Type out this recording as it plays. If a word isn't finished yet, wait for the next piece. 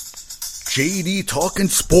JD Talking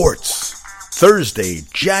Sports, Thursday,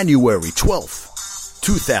 January 12th,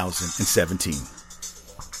 2017.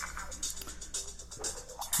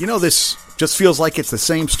 You know, this just feels like it's the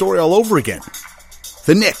same story all over again.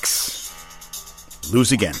 The Knicks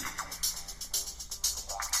lose again.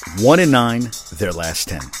 1-9, their last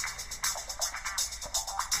 10.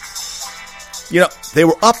 You know, they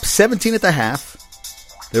were up 17 at the half.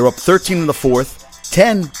 They were up 13 in the fourth.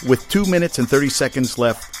 10 with 2 minutes and 30 seconds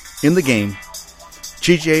left in the game.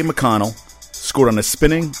 T.J. McConnell scored on a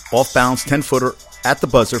spinning, off-balance 10-footer at the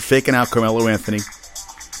buzzer, faking out Carmelo Anthony.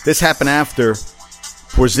 This happened after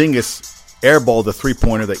Porzingis airballed the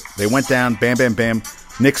three-pointer. They went down, bam, bam, bam.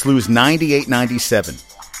 Knicks lose 98-97.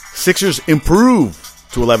 Sixers improve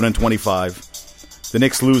to 11-25. The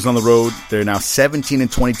Knicks lose on the road. They're now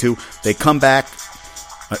 17-22. They come back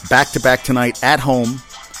back-to-back tonight at home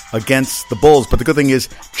against the Bulls. But the good thing is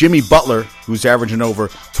Jimmy Butler, who's averaging over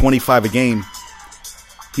 25 a game,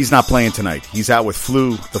 he's not playing tonight. He's out with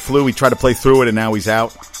the flu. He tried to play through it, and now he's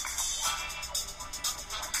out.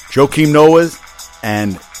 Joakim Noah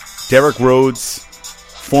and Derrick Rhodes'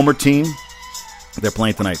 former team, they're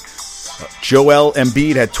playing tonight. Joel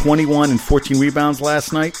Embiid had 21 and 14 rebounds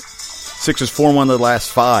last night. Sixers 4-1 the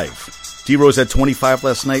last 5. D-Rose had 25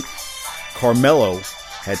 last night. Carmelo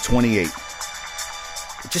had 28.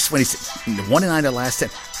 Just when he said 1-9 the last 10.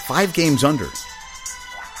 5 games under.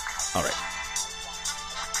 All right.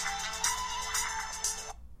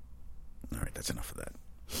 All right, that's enough of that.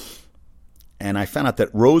 And I found out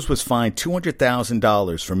that Rose was fined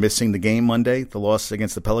 $200,000 for missing the game Monday, the loss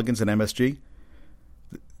against the Pelicans at MSG.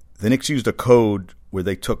 The Knicks used a code where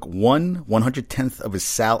they took 1/110th of his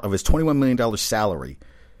 $21 million salary,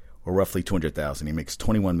 or roughly $200,000. He makes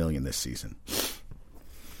 $21 million this season.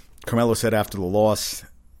 Carmelo said after the loss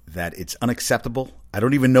that it's unacceptable. I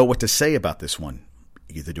don't even know what to say about this one.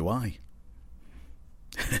 Either do I.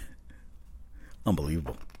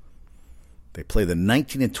 Unbelievable. They play the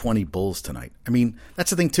 19-20 Bulls tonight. I mean,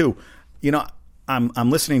 that's the thing too. You know, I was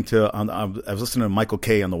listening to Michael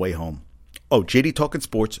Kay on the way home. Oh, JD Talking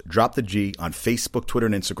Sports, drop the G on Facebook, Twitter,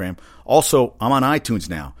 and Instagram. Also, I'm on iTunes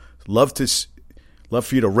now. Love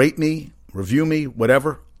for you to rate me, review me,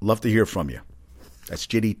 whatever. Love to hear from you. That's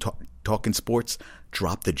JD Talking Sports.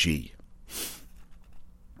 Drop the G.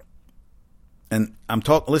 And I'm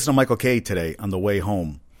listening to Michael Kay today on the way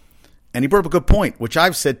home, and he brought up a good point, which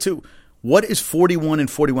I've said too. What is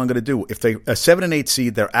 41-41 going to do? If they a 7 and 8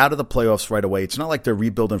 seed, they're out of the playoffs right away. It's not like they're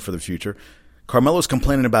rebuilding for the future. Carmelo's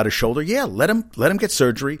complaining about his shoulder. Yeah, let him get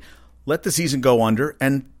surgery. Let the season go under.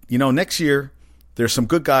 And, you know, next year, there's some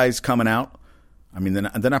good guys coming out. I mean, they're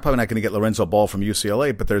probably not going to get Lorenzo Ball from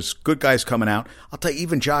UCLA, but there's good guys coming out. I'll tell you,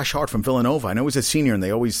 even Josh Hart from Villanova. I know he's a senior, and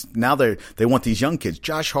they want these young kids.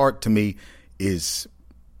 Josh Hart, to me, is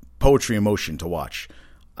poetry in motion to watch.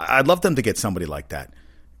 I'd love them to get somebody like that.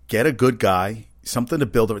 Get a good guy, something to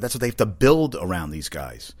build. That's what they have to build around these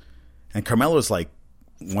guys. And Carmelo's like,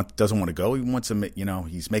 doesn't want to go. He wants to,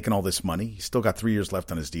 he's making all this money. He's still got 3 years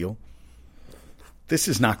left on his deal. This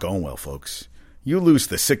is not going well, folks. You lose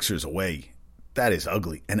the Sixers away. That is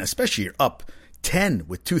ugly. And especially you're up 10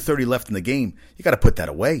 with 2:30 left in the game. You got to put that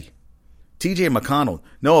away. T.J. McConnell,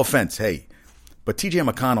 no offense, hey, but T.J.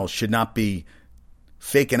 McConnell should not be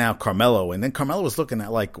faking out Carmelo. And then Carmelo was looking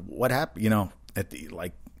at, like, what happened,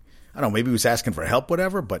 I don't know, maybe he was asking for help,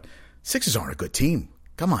 whatever, but Sixers aren't a good team.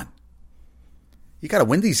 Come on. You got to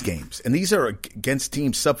win these games. And these are against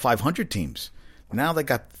teams, sub-500 teams. Now they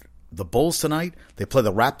got the Bulls tonight. They play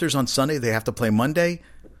the Raptors on Sunday. They have to play Monday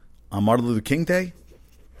on Martin Luther King Day.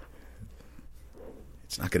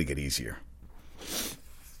 It's not going to get easier.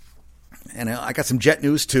 And I got some Jet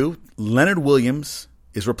news, too. Leonard Williams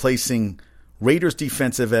is replacing Raiders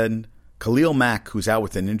defensive end Khalil Mack, who's out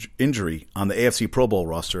with an injury on the AFC Pro Bowl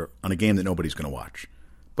roster on a game that nobody's going to watch.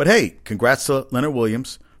 But hey, congrats to Leonard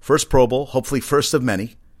Williams. First Pro Bowl, hopefully first of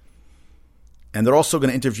many. And they're also going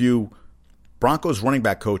to interview Broncos running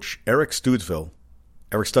back coach Eric Studesville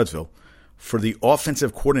for the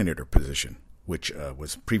offensive coordinator position, which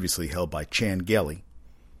was previously held by Chan Gailey.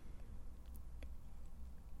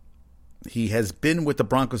 He has been with the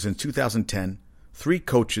Broncos in 2010. 3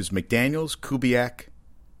 coaches, McDaniels, Kubiak.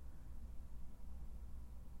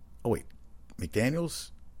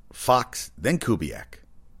 McDaniels, Fox, then Kubiak.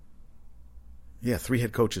 Yeah, 3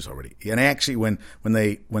 head coaches already. And actually, when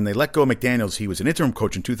they let go of McDaniels, he was an interim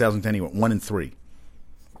coach in 2010. He went 1-3.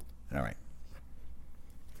 All right.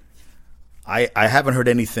 I haven't heard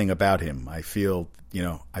anything about him. I feel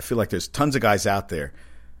like there's tons of guys out there.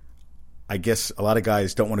 I guess a lot of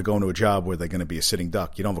guys don't want to go into a job where they're going to be a sitting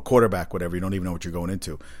duck. You don't have a quarterback, whatever. You don't even know what you're going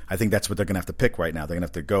into. I think that's what they're going to have to pick right now. They're going to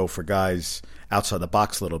have to go for guys outside the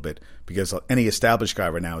box a little bit because any established guy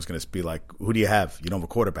right now is going to be like, who do you have? You don't have a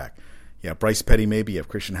quarterback. You have Bryce Petty maybe. You have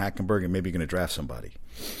Christian Hackenberg, and maybe you're going to draft somebody.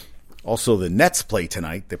 Also, the Nets play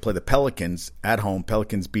tonight. They play the Pelicans at home.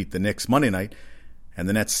 Pelicans beat the Knicks Monday night, and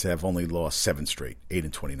the Nets have only lost 7 straight,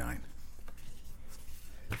 8-29.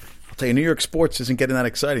 I'll tell you, New York sports isn't getting that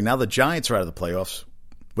exciting. Now the Giants are out of the playoffs.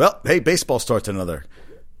 Well, hey, baseball starts in another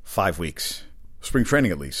 5 weeks. Spring training,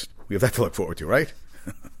 at least. We have that to look forward to, right?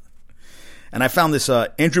 And I found this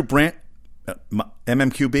Andrew Brandt,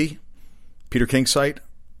 MMQB, Peter King site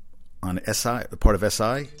on SI, part of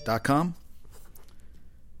SI.com.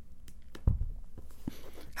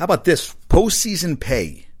 How about this? Postseason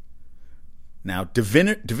pay. Now,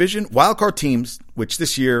 division wildcard teams, which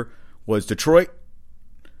this year was Detroit,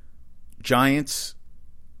 Giants,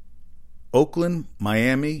 Oakland,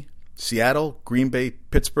 Miami, Seattle, Green Bay,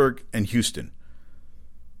 Pittsburgh, and Houston.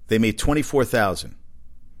 They made $24,000.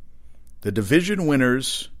 The division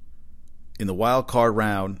winners in the wild card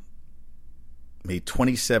round made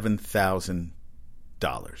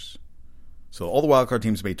 $27,000. So all the wild card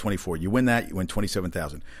teams made $24,000. You win that, you win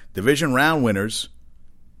 $27,000. Division round winners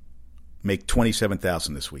make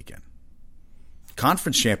 $27,000 this weekend.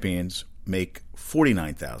 Conference champions make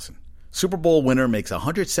 $49,000. Super Bowl winner makes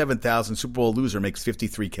 $107,000. Super Bowl loser makes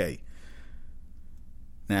 $53K.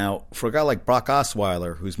 Now, for a guy like Brock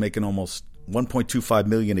Osweiler, who's making almost $1.25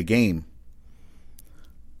 million a game,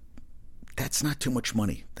 that's not too much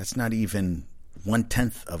money. That's not even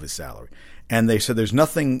 1/10 of his salary. And they said there's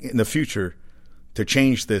nothing in the future to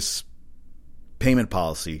change this payment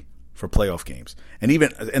policy for playoff games. And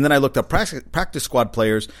then I looked up practice squad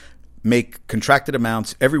players make contracted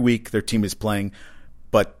amounts every week their team is playing,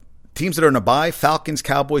 but teams that are in a bye, Falcons,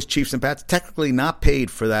 Cowboys, Chiefs, and Pats, technically not paid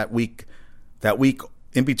for that week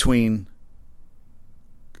in between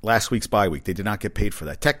last week's bye week. They did not get paid for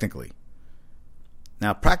that, technically.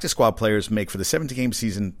 Now, practice squad players make for the 17-game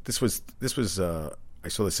season. This was I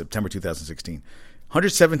saw this September 2016,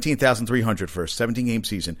 $117,300 for a 17-game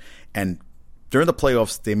season, and during the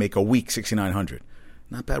playoffs they make a week $6,900.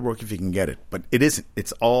 Not bad work if you can get it, but it isn't.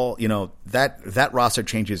 It's all that roster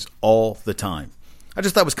changes all the time. I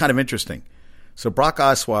just thought it was kind of interesting. So Brock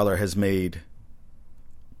Osweiler has made,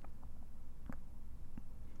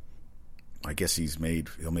 I guess he'll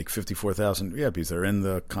make $54,000. Yeah, because they're in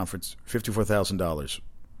the conference, $54,000.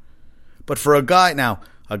 But for a guy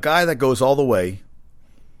that goes all the way,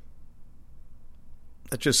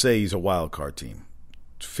 let's just say he's a wild card team,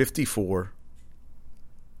 54,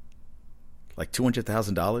 like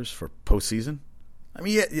 $200,000 for postseason. I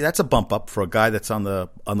mean, yeah, that's a bump up for a guy that's on the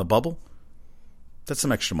bubble. That's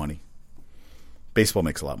some extra money. Baseball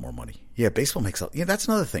makes a lot more money. Yeah, baseball makes that's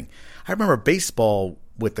another thing. I remember baseball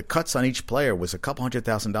with the cuts on each player was a couple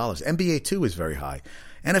 $100,000. NBA too is very high.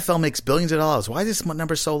 NFL makes billions of dollars. Why is this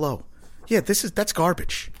number so low? Yeah, that's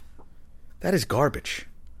garbage. That is garbage.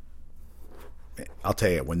 I'll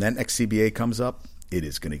tell you, when that next CBA comes up, it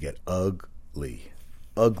is going to get ugly.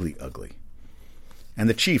 Ugly, ugly. And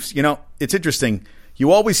the Chiefs, it's interesting.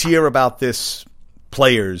 You always hear about this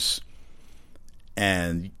players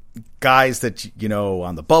and guys that,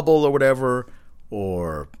 on the bubble or whatever,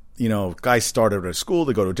 or, guys started at a school,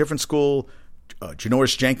 they go to a different school.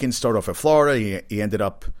 Janoris Jenkins started off at Florida. He ended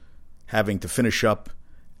up having to finish up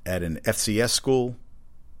at an FCS school.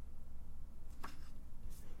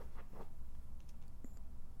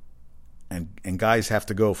 And guys have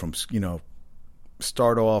to go from,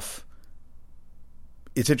 start off.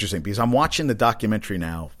 It's interesting because I'm watching the documentary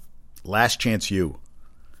now, Last Chance U,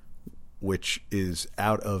 which is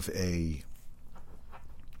out of a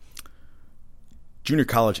junior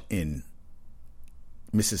college in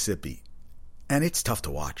Mississippi. And it's tough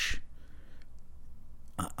to watch.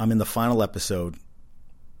 I'm in the final episode.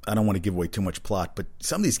 I don't want to give away too much plot, but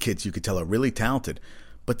some of these kids you could tell are really talented,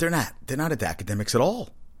 but they're not. They're not at academics at all.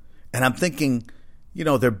 And I'm thinking,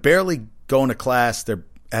 they're barely going to class. They're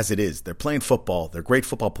playing football. They're great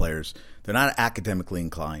football players. They're not academically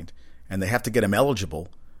inclined, and they have to get them eligible.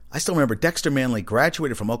 I still remember Dexter Manley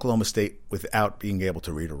graduated from Oklahoma State without being able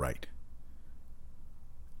to read or write.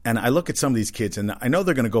 And I look at some of these kids, and I know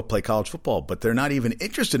they're going to go play college football, but they're not even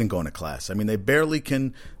interested in going to class. I mean, they barely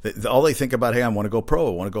can. All they think about, hey, I want to go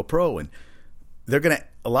pro. And they're going to,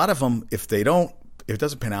 a lot of them, if it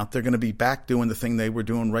doesn't pan out, they're going to be back doing the thing they were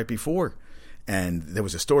doing right before. And there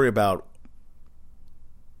was a story about,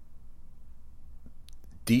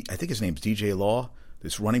 I think his name's DJ Law,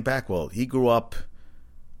 this running back. Well, he grew up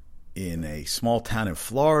in a small town in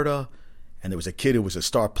Florida, And there was a kid who was a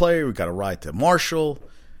star player who got a ride to Marshall.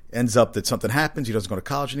 Ends up that something happens. He doesn't go to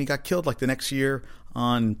college, and he got killed like the next year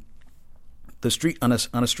on the street on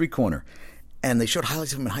a street corner. And they showed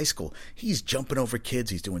highlights of him in high school. He's jumping over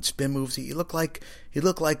kids. He's doing spin moves. He looked like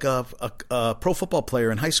a pro football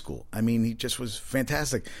player in high school. I mean, he just was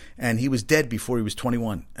fantastic. And he was dead before he was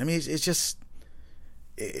 21. I mean,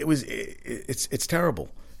 it's terrible.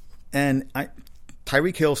 And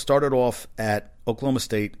Tyreek Hill started off at Oklahoma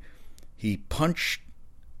State. He punched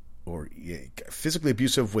or physically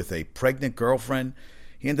abusive with a pregnant girlfriend.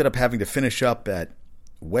 He ended up having to finish up at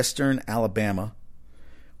Western Alabama,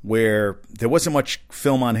 where there wasn't much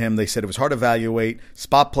film on him. They said it was hard to evaluate.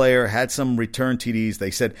 Spot player, had some return TDs.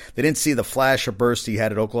 They said they didn't see the flash or burst he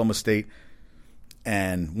had at Oklahoma State.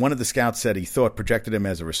 And one of the scouts said he thought projected him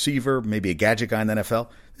as a receiver, maybe a gadget guy in the NFL.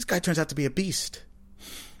 This guy turns out to be a beast.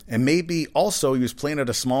 And maybe also he was playing at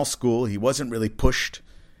a small school. He wasn't really pushed,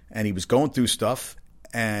 and he was going through stuff.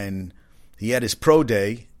 And he had his pro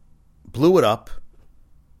day, blew it up.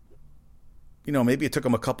 Maybe it took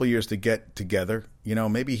him a couple of years to get together.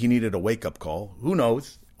 Maybe he needed a wake-up call. Who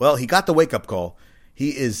knows? Well, he got the wake-up call. He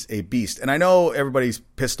is a beast. And I know everybody's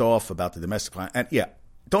pissed off about the domestic violence. And yeah,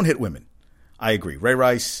 don't hit women. I agree. Ray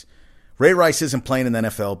Rice isn't playing in the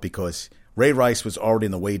NFL because Ray Rice was already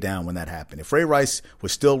in the way down when that happened. If Ray Rice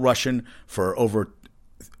was still rushing for over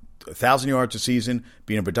 1,000 yards a season,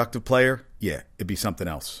 being a productive player, yeah, it'd be something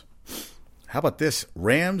else. How about this?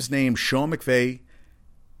 Rams named Sean McVay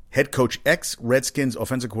head coach, ex-Redskins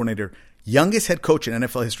offensive coordinator, youngest head coach in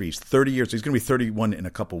NFL history. He's 30 years. He's going to be 31 in a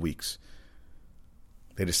couple weeks.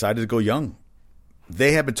 They decided to go young.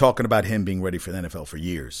 They have been talking about him being ready for the NFL for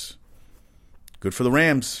years. Good for the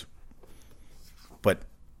Rams. But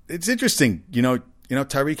it's interesting.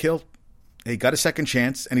 Tyreek Hill, he got a second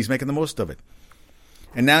chance, and he's making the most of it.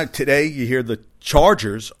 And now today you hear the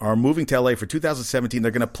Chargers are moving to LA for 2017.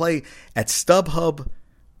 They're going to play at StubHub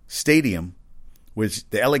Stadium, which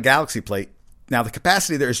the LA Galaxy play. Now, the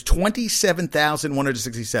capacity there is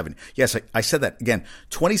 27,167. Yes, I said that again,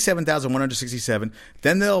 27,167.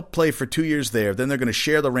 Then they'll play for 2 years there. Then they're going to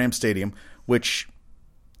share the Rams Stadium, which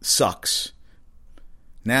sucks.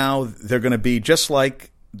 Now they're going to be just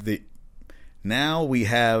like now we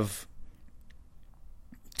have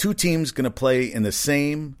two teams going to play in the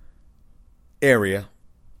same area,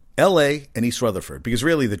 L.A. and East Rutherford, because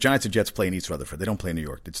really the Giants and Jets play in East Rutherford. They don't play in New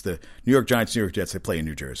York. It's the New York Giants, New York Jets. They play in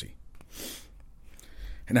New Jersey.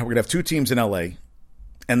 And now we're going to have two teams in L.A.,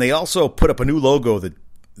 and they also put up a new logo,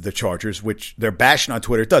 the Chargers, which they're bashing on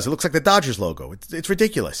Twitter. It does. It looks like the Dodgers logo. It's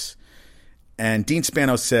ridiculous. And Dean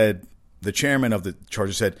Spanos said, the chairman of the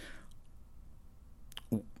Chargers said,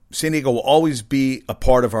 San Diego will always be a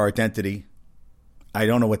part of our identity. I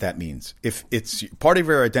don't know what that means. If it's part of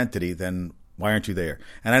your identity, then why aren't you there?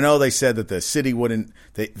 And I know they said that the city wouldn't,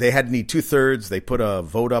 they had to need 2/3. They put a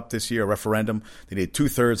vote up this year, a referendum. They needed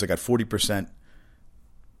 2/3. They got 40%.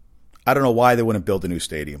 I don't know why they wouldn't build a new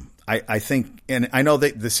stadium. I think, and I know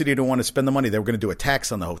the city didn't want to spend the money. They were going to do a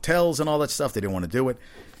tax on the hotels and all that stuff. They didn't want to do it.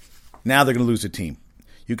 Now they're going to lose a team.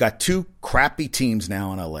 You got two crappy teams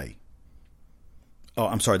now in L.A. Oh,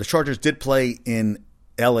 I'm sorry. The Chargers did play in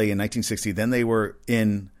L.A. in 1960. Then they were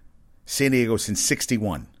in San Diego since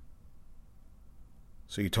 61.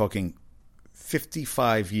 So you're talking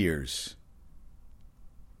 55 years.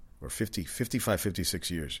 Or 55, 56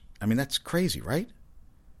 years. I mean, that's crazy, right?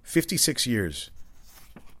 56 years.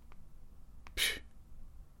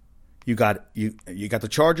 You got the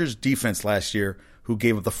Chargers defense last year, who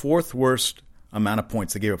gave up the fourth worst amount of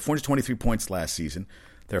points. They gave up 423 points last season.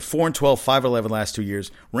 They're 4-12, 5-11 last 2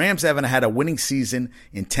 years. Rams haven't had a winning season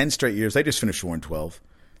in 10 straight years. They just finished 4-12.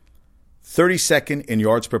 32nd in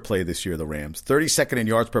yards per play this year, the Rams. 32nd in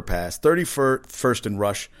yards per pass. 31st in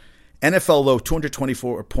rush. NFL low,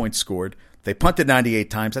 224 points scored. They punted 98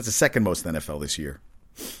 times. That's the second most in the NFL this year.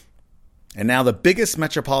 And now the biggest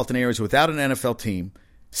metropolitan areas without an NFL team,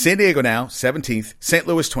 San Diego now, 17th, St.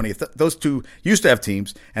 Louis, 20th. Those two used to have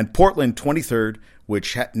teams. And Portland, 23rd,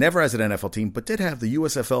 which never has an NFL team, but did have the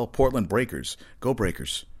USFL Portland Breakers. Go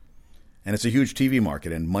Breakers. And it's a huge TV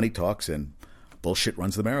market, and money talks, and bullshit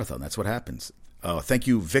runs the marathon. That's what happens. Thank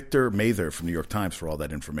you, Victor Mather from New York Times, for all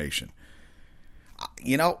that information.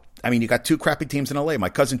 You got two crappy teams in LA. My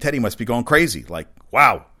cousin Teddy must be going crazy. Like,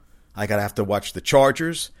 wow, I got to have to watch the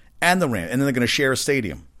Chargers and the Rams, and then they're going to share a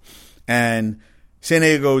stadium. And San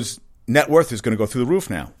Diego's net worth is going to go through the roof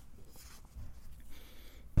now.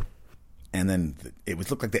 And then it would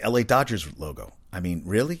look like the LA Dodgers logo. I mean,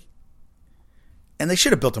 really? And they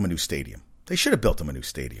should have built them a new stadium. They played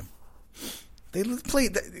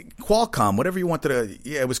Qualcomm, whatever you wanted to.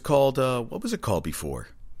 Yeah, it was called, what was it called before?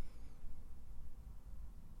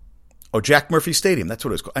 Oh, Jack Murphy Stadium. That's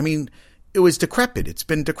what it was called. I mean, it was decrepit. It's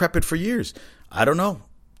been decrepit for years. I don't know.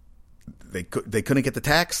 They couldn't get the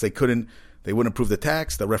tax. They wouldn't approve the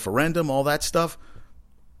tax, the referendum, all that stuff.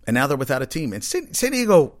 And now they're without a team. And San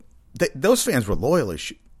Diego, those fans were loyal as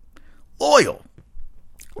shit. Loyal.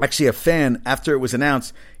 Actually, a fan, after it was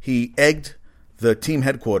announced, he egged the team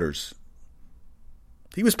headquarters.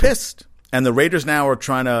 He was pissed. And the Raiders now are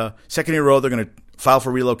trying to, second year in a row, they're going to file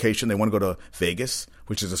for relocation. They want to go to Vegas,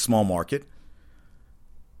 which is a small market.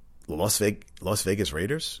 Las Vegas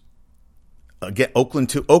Raiders. Again,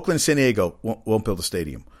 Oakland, San Diego won't build a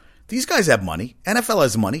stadium. These guys have money. NFL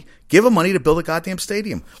has money. Give them money to build a goddamn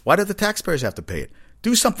stadium. Why do the taxpayers have to pay it?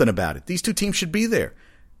 Do something about it. These two teams should be there.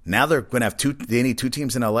 Now they're going to have they need two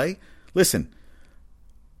teams in LA. Listen,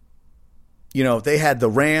 they had the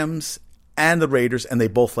Rams and the Raiders, and they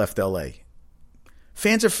both left LA.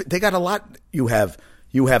 Fans they got a lot. You have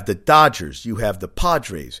the Dodgers, you have the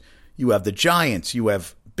Padres, you have the Giants, you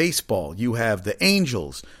have baseball, you have the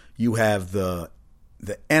Angels, you have the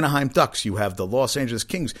Anaheim Ducks, you have the Los Angeles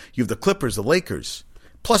Kings, you have the Clippers, the Lakers.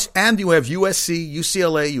 Plus, and you have USC,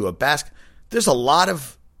 UCLA, you have basketball. There's a lot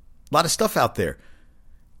of stuff out there.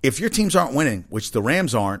 If your teams aren't winning, which the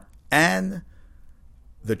Rams aren't, and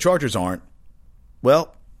the Chargers aren't,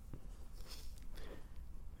 well,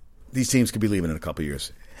 these teams could be leaving in a couple of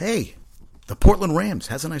years. Hey, the Portland Rams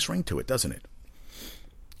has a nice ring to it, doesn't it?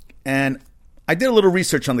 And I did a little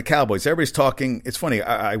research on the Cowboys. Everybody's talking. It's funny.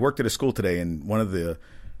 I worked at a school today, and one of the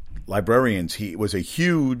librarians, he was a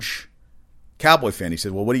huge Cowboy fan. He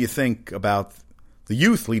said, well, what do you think about the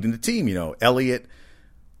youth leading the team? Elliott,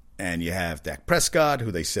 and you have Dak Prescott,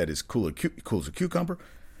 who they said is cool as a cucumber.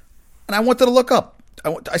 And I wanted to look up.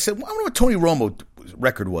 I said, well, I wonder what Tony Romo's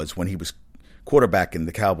record was when he was quarterback in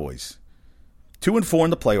the Cowboys. 2-4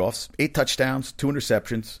 in the playoffs, 8 touchdowns, 2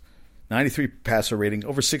 interceptions, 93 passer rating,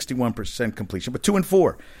 over 61% completion, but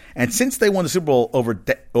 2-4. And since they won the Super Bowl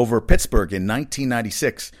over Pittsburgh in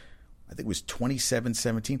 1996, I think it was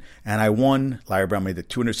 27-17, and I won. Larry Brown made the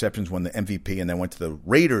 2 interceptions, won the MVP, and then went to the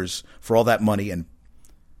Raiders for all that money, and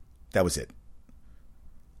that was it.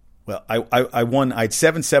 Well, I won. I had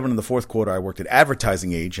 7-7 in the fourth quarter. I worked at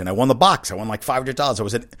Advertising Age, and I won the box. I won like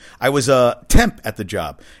 $500. I was a temp at the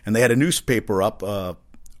job, and they had a newspaper up, a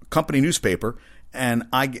company newspaper, and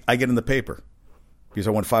I get in the paper because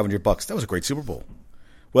I won $500. That was a great Super Bowl.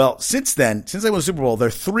 Well, since then, since they won the Super Bowl, they're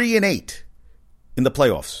 3-8 in the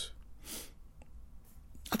playoffs.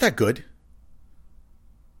 Not that good.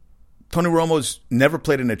 Tony Romo's never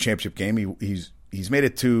played in a championship game. He's made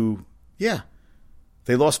it to,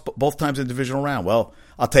 they lost both times in the divisional round. Well,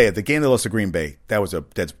 I'll tell you, the game they lost to Green Bay, that was a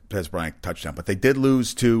Dez Bryant touchdown. But they did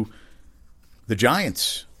lose to the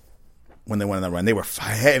Giants when they went on that run. They were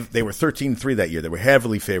 13-3 that year. They were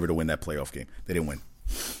heavily favored to win that playoff game. They didn't win.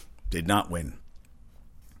 Did not win.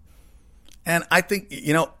 And I think,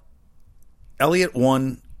 Elliott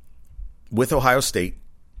won with Ohio State.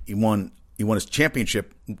 He won his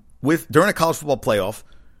championship during a college football playoff.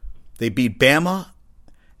 They beat Bama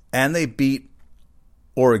and they beat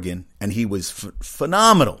Oregon, and he was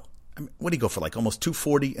phenomenal. I mean, what did he go for, like almost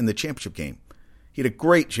 240 in the championship game? He had a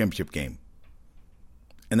great championship game.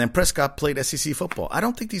 And then Prescott played SEC football. I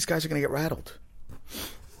don't think these guys are going to get rattled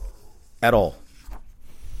at all.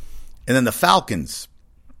 And then the Falcons.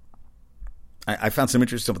 I found some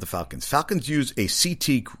interesting stuff with the Falcons. Falcons use a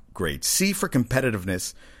CT grade. C for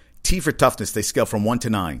competitiveness, T for toughness. They scale from 1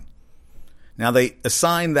 to 9. Now, they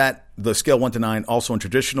assign the scale 1 to 9 also in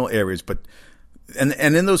traditional areas, but and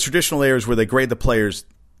in those traditional areas where they grade the players,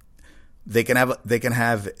 they can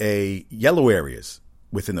have a yellow areas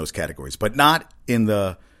within those categories, but not in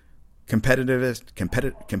the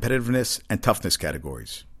competitiveness and toughness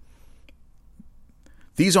categories.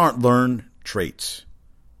 These aren't learned traits.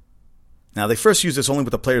 Now, they first used this only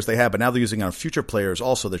with the players they have, but now they're using it on future players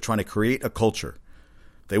also. They're trying to create a culture.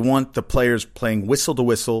 They want the players playing whistle to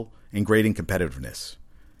whistle and grading competitiveness.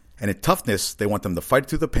 And in toughness, they want them to fight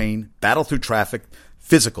through the pain, battle through traffic,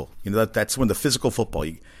 physical. That's when the physical football.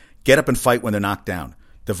 You get up and fight when they're knocked down.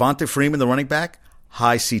 Devonta Freeman, the running back,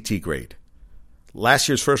 high CT grade. Last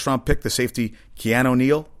year's first-round pick, the safety Keanu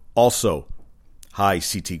Neal, also high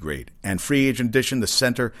CT grade. And free agent addition, the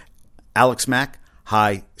center Alex Mack,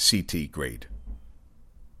 high CT grade.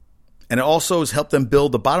 And it also has helped them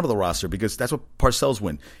build the bottom of the roster because that's what Parcells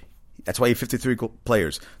win. That's why you have 53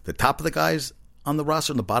 players. The top of the guys on the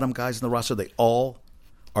roster and the bottom guys on the roster, they all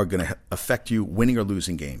are going to affect you winning or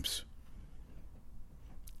losing games.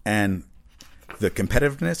 And the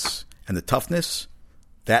competitiveness and the toughness,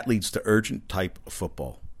 that leads to urgent type of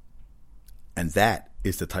football. And that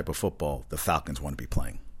is the type of football the Falcons want to be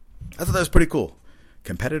playing. I thought that was pretty cool.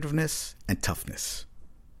 competitiveness and toughness.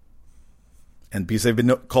 And because they've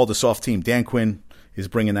been called a soft team, Dan Quinn is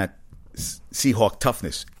bringing that Seahawk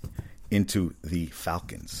toughness into the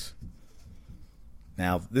Falcons.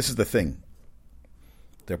 Now, this is the thing.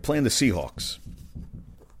 They're playing the Seahawks.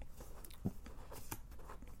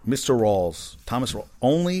 Mr. Rawls, Thomas Rawls,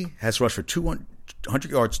 only has rushed for 200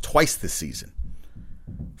 yards twice this season.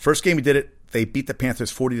 First game he did it, they beat the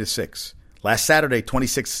Panthers 40-6. Last Saturday,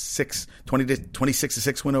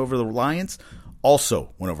 26-6 win over the Lions, also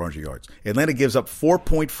went over 100 yards. Atlanta gives up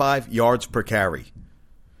 4.5 yards per carry.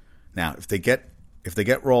 Now, if they get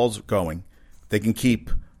Rawls going, they can keep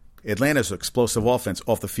Atlanta's explosive offense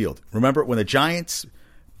off the field. Remember when the Giants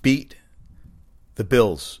beat the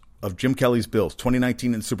Bills of Jim Kelly's Bills,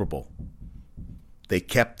 2019 in the Super Bowl, they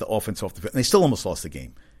kept the offense off the field. And they still almost lost the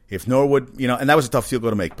game. If Norwood, and that was a tough field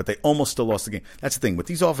goal to make, but they almost still lost the game. That's the thing. With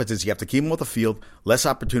these offenses, you have to keep them off the field, less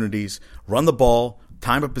opportunities, run the ball,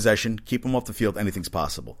 time of possession, keep them off the field. Anything's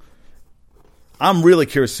possible. I'm really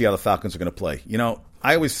curious to see how the Falcons are going to play.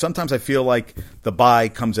 Sometimes I feel like the bye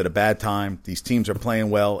comes at a bad time. These teams are playing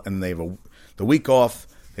well, and they have the week off.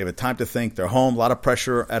 They have a time to think. They're home, a lot of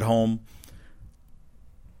pressure at home.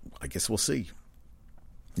 I guess we'll see.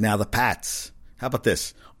 Now the Pats. How about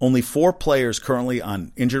this? Only 4 players currently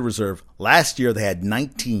on injured reserve. Last year they had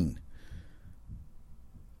 19.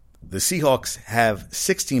 The Seahawks have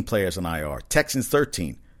 16 players on IR. Texans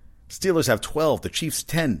 13. Steelers have 12. The Chiefs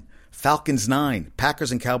 10. Falcons 9.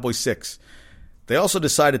 Packers and Cowboys 6. They also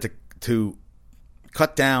decided to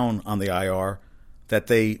cut down on the IR, that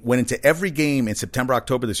they went into every game in September,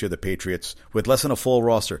 October this year, the Patriots, with less than a full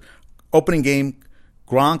roster. Opening game,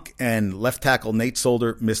 Gronk and left tackle Nate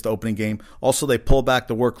Solder missed the opening game. Also, they pulled back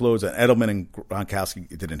the workloads on Edelman and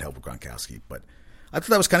Gronkowski. It didn't help with Gronkowski, but I thought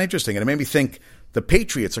that was kind of interesting. And it made me think the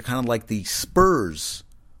Patriots are kind of like the Spurs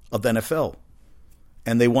of the NFL.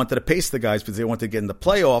 And they wanted to pace the guys because they wanted to get in the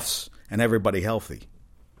playoffs and everybody healthy.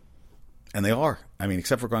 And they are.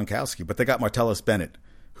 Except for Gronkowski. But they got Martellus Bennett,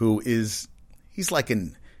 who is he's like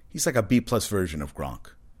a B-plus version of Gronk.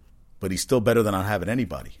 But he's still better than not having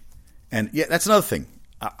anybody. And yeah, that's another thing.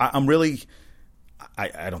 I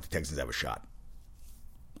don't think Texans have a shot.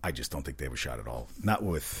 I just don't think they have a shot at all. Not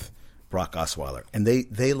with Brock Osweiler. And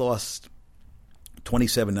they lost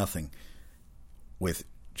 27-0 with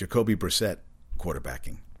Jacoby Brissett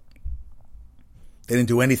quarterbacking. They didn't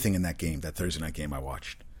do anything in that game, that Thursday night game I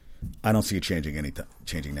watched. I don't see it changing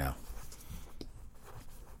now.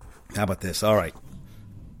 How about this? All right.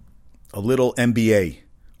 A little NBA.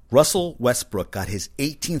 Russell Westbrook got his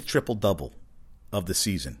 18th triple-double of the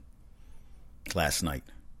season last night.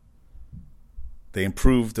 They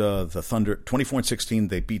improved the Thunder 24-16.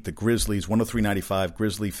 They beat the Grizzlies 103-95.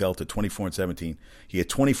 Grizzly fell to 24-17. He had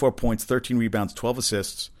 24 points, 13 rebounds, 12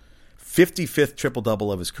 assists, 55th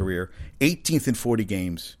triple-double of his career, 18th in 40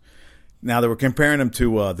 games. Now, they were comparing him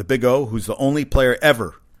to the Big O, who's the only player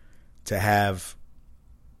ever to have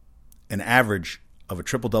an average of a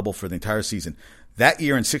triple-double for the entire season. That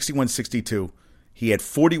year in 61-62, he had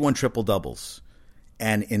 41 triple-doubles.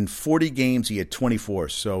 And in 40 games, he had 24.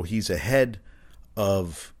 So he's ahead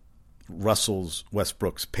of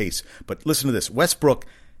Westbrook's pace. But listen to this. Westbrook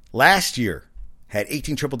last year had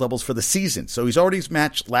 18 triple-doubles for the season. So he's already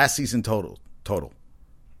matched last season total.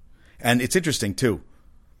 And it's interesting, too.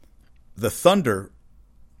 The Thunder,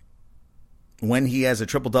 when he has a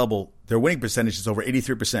triple-double, their winning percentage is over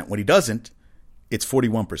 83%. When he doesn't, it's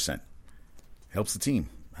 41%. Helps the team.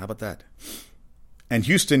 How about that? And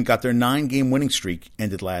Houston got their 9-game winning streak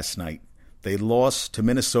ended last night. They lost to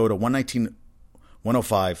Minnesota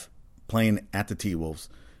 119-105, playing at the T-Wolves.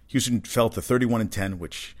 Houston fell to 31-10,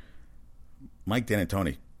 which Mike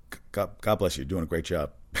D'Antoni, God bless you, doing a great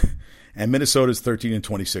job. And Minnesota's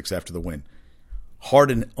 13-26 after the win.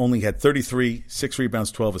 Harden only had 33, 6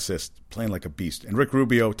 rebounds, 12 assists, playing like a beast. And Rick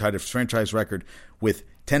Rubio tied his franchise record with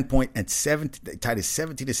 10 points and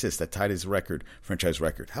 17 assists. That tied his franchise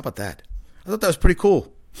record. How about that? I thought that was pretty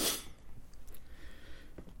cool.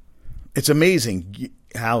 It's amazing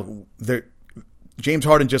how James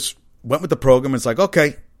Harden just went with the program and it's like,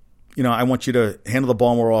 okay, I want you to handle the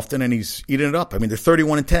ball more often, and he's eating it up. They're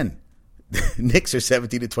 31-10. Knicks are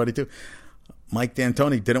 17-22. Mike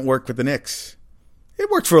D'Antoni didn't work with the Knicks. It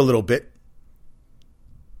worked for a little bit.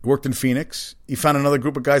 It worked in Phoenix. He found another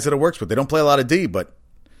group of guys that it works with. They don't play a lot of D, but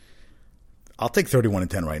I'll take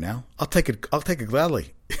 31-10 right now. I'll take it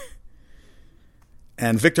gladly.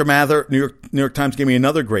 And Victor Mather, New York Times gave me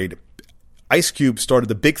another grade. Ice Cube started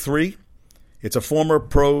the Big Three. It's a former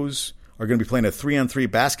pros are going to be playing a 3-on-3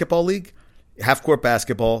 basketball league, half-court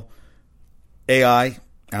basketball. AI,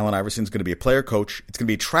 Allen Iverson, is going to be a player coach. It's going to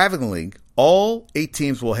be a traveling league. all 8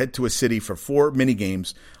 teams will head to a city for 4 mini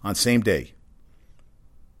games on same day.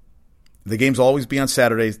 The games will always be on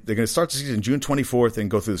Saturdays. They're going to start the season June 24th and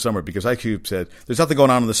go through the summer because IQ said there's nothing going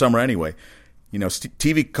on in the summer anyway.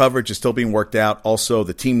 TV coverage is still being worked out. Also,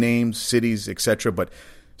 the team names, cities, etc. But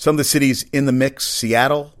some of the cities in the mix,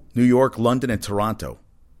 Seattle, New York, London, and Toronto.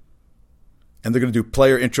 And they're going to do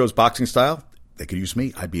player intros boxing style. They could use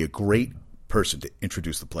me. I'd be a great person to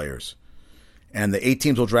introduce the players. And the 8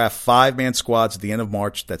 teams will draft 5-man squads at the end of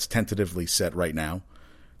March. That's tentatively set right now.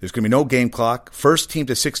 There's going to be no game clock. First team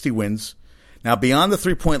to 60 wins. Now, beyond the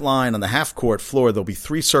 3-point line on the half-court floor, there'll be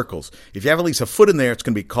 3 circles. If you have at least a foot in there, it's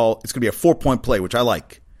going to be a 4-point play, which I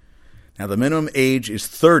like. Now, the minimum age is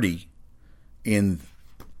 30 in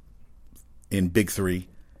Big 3.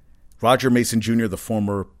 Roger Mason Jr., the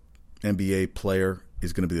former NBA player,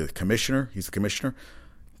 is going to be the commissioner. He's the commissioner.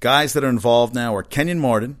 Guys that are involved now are Kenyon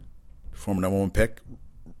Martin, former number 1 pick,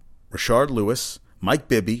 Rashard Lewis, Mike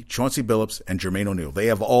Bibby, Chauncey Billups, and Jermaine O'Neal. They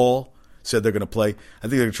have all said they're going to play. I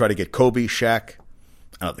think they're going to try to get Kobe, Shaq.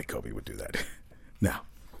 I don't think Kobe would do that. No.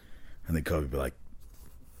 I think Kobe would be like,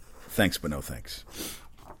 thanks, but no thanks.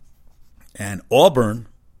 And Auburn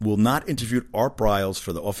will not interview Art Briles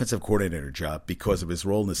for the offensive coordinator job because of his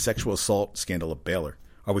role in the sexual assault scandal of Baylor.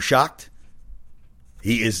 Are we shocked?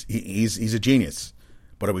 He's a genius.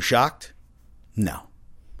 But are we shocked? No.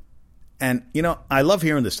 And, I love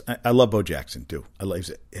hearing this. I love Bo Jackson, too.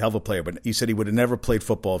 He's a hell of a player. But he said he would have never played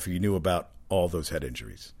football if he knew about all those head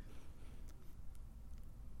injuries.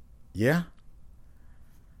 Yeah.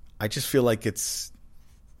 I just feel like it's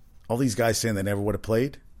all these guys saying they never would have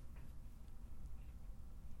played.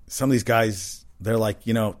 Some of these guys, they're like,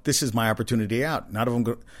 this is my opportunity out. Not of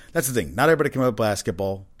them. That's the thing. Not everybody can play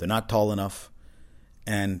basketball. They're not tall enough.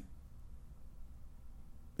 And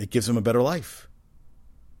it gives them a better life.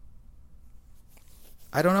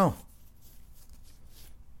 I don't know.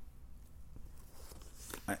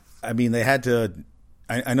 I mean, they had to.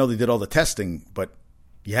 I know they did all the testing, but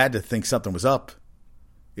you had to think something was up.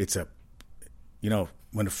 It's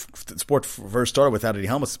when the sport first started without any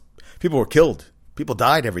helmets, people were killed. People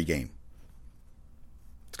died every game.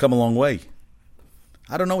 It's come a long way.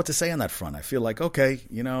 I don't know what to say on that front. I feel like, okay,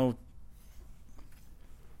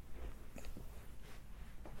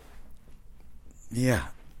 yeah.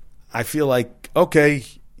 I feel like, okay,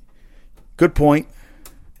 good point,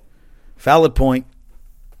 valid point,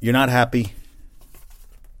 you're not happy,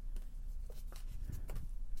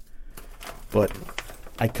 but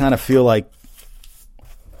I kind of feel like,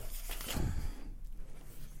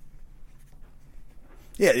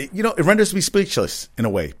 it renders me speechless in a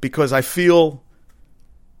way, because I feel,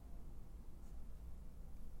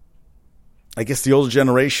 I guess the older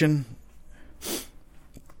generation,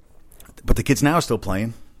 but the kids now are still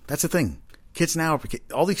playing. That's the thing. Kids now,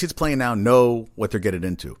 all these kids playing now know what they're getting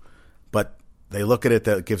into, but they look at it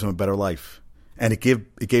that it gives them a better life, and it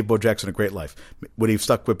gave Bo Jackson a great life. Would he have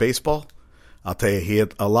stuck with baseball? I'll tell you, he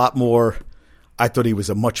had a lot more. I thought he was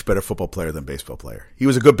a much better football player than baseball player. He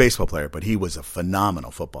was a good baseball player, but he was a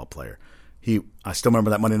phenomenal football player. I still remember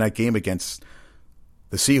that Monday night game against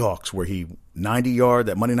the Seahawks where he 90-yard,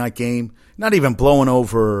 that Monday night game, not even blowing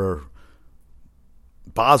over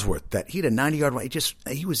Bosworth, that he had a 90-yard run.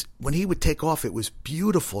 He was, when he would take off, it was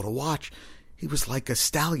beautiful to watch. He was like a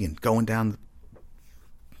stallion going down.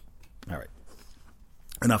 All right.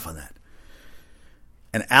 Enough on that.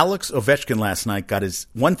 And Alex Ovechkin last night got his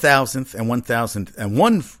 1,000th and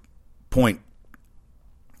 1,001 point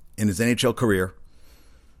in his NHL career.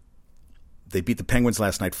 They beat the Penguins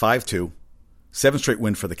last night 5-2. 7 straight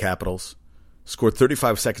win for the Capitals. Scored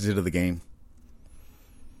 35 seconds into the game.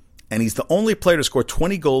 And he's the only player to score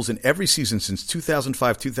 20 goals in every season since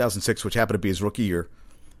 2005-2006, which happened to be his rookie year.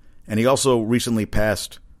 And he also recently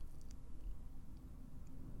passed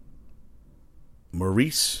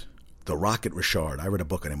Maurice the Rocket Richard. I read a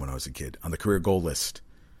book on him when I was a kid, on the career goal list.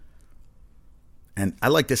 And I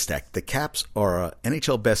like this stat. The Caps are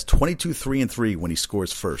NHL best 22-3-3 when he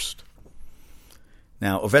scores first.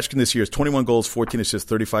 Now, Ovechkin this year is 21 goals, 14 assists,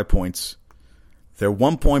 35 points. They're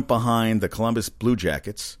 1 point behind the Columbus Blue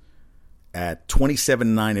Jackets at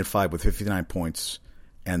 27-9-5 with 59 points.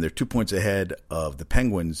 And they're 2 points ahead of the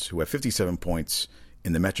Penguins, who have 57 points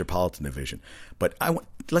in the Metropolitan Division. But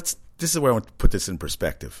this is where I want to put this in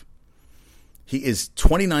perspective. He is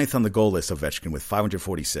 29th on the goal list, Ovechkin, with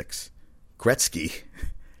 546. Gretzky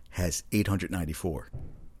has 894.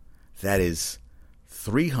 That is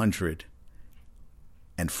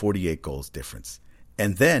 348 goals difference.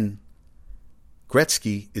 And then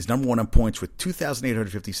Gretzky is number 1 on points with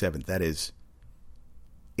 2,857. That is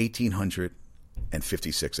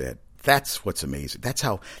 1,856 ahead. That's what's amazing. That's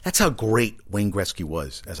how great Wayne Gretzky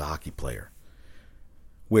was as a hockey player.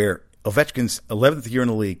 Where Ovechkin's 11th year in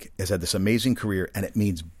the league has had this amazing career, and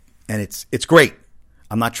it's great.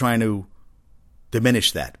 I'm not trying to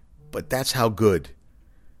diminish that, but that's how good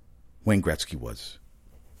Wayne Gretzky was.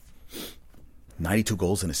 92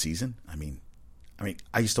 goals in a season. I mean,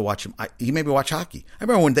 I used to watch him. He made me watch hockey. I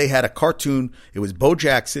remember when they had a cartoon. It was Bo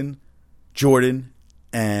Jackson, Jordan,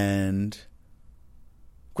 and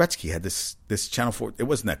Gretzky had this Channel 4. It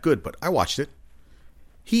wasn't that good, but I watched it.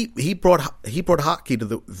 He brought hockey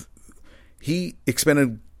to he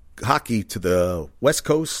expanded hockey to the West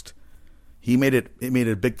Coast. He made it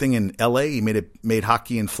a big thing in LA. He made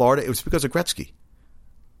hockey in Florida. It was because of Gretzky.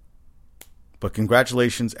 But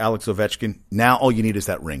congratulations, Alex Ovechkin. Now all you need is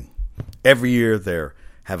that ring. Every year they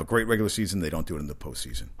have a great regular season. They don't do it in the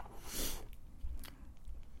postseason.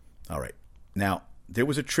 All right. Now, there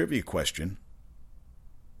was a trivia question.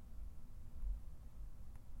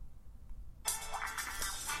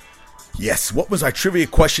 Yes, what was our trivia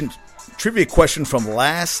question? Trivia question from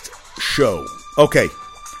last show. Okay.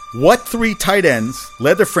 What 3 tight ends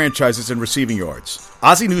led their franchises in receiving yards?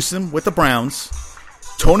 Ozzie Newsome with the Browns,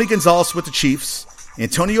 Tony Gonzalez with the Chiefs,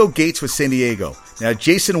 Antonio Gates with San Diego. Now,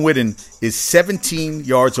 Jason Witten is 17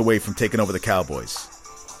 yards away from taking over the Cowboys.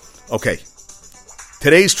 Okay.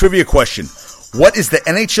 Today's trivia question. What is the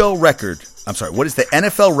NFL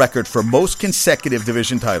record for most consecutive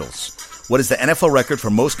division titles? What is the NFL record for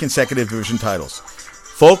most consecutive division titles?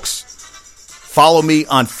 Folks, follow me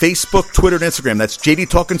on Facebook, Twitter, and Instagram. That's JD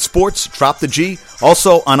Talking Sports. Drop the G.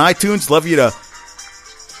 Also on iTunes. Love you to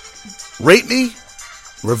rate me,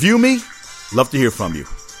 review me. Love to hear from you.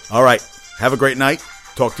 All right. Have a great night.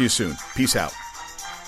 Talk to you soon. Peace out.